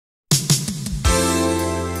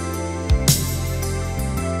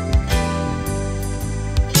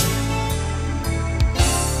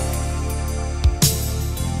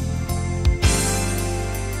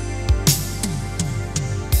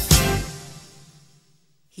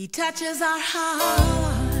He touches our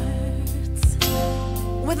hearts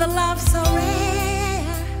with a love so rare,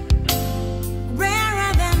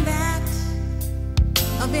 rarer than that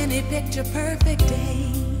of any picture-perfect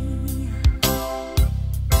day.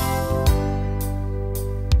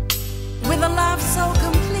 With a love so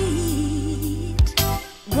complete,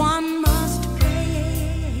 one must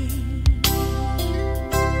pray.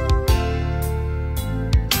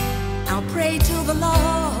 I'll pray to the Lord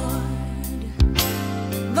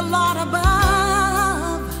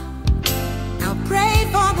above. I'll pray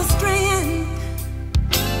for the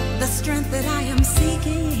strength that I am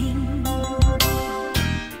seeking.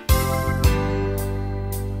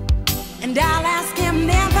 And I'll ask Him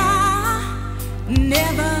never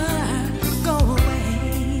go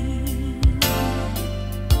away.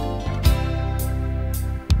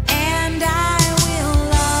 And I will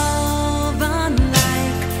love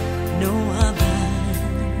unlike no other,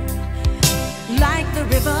 like the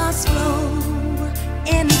rivers flow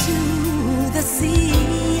into the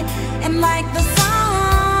sea, and like the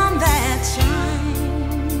sun that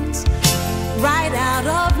shines right out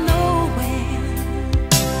of nowhere,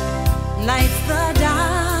 lights the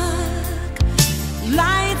dark,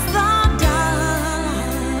 lights the dark.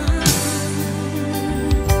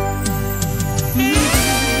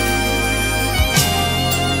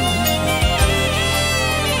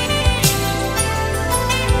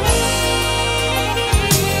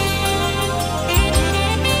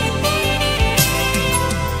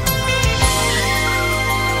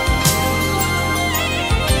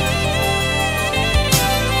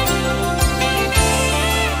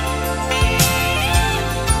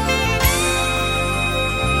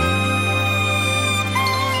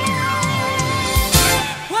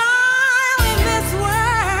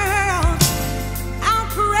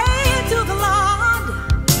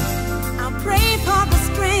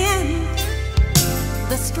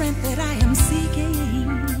 The strength that I am seeking,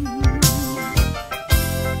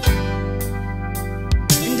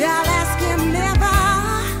 and I'll ask Him never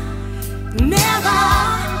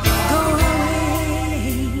go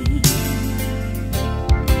away.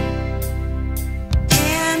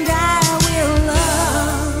 And I will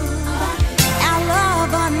I'll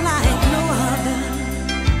love unlike no other,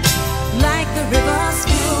 like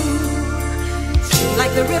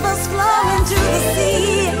the rivers flow into the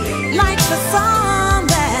sea, like the sun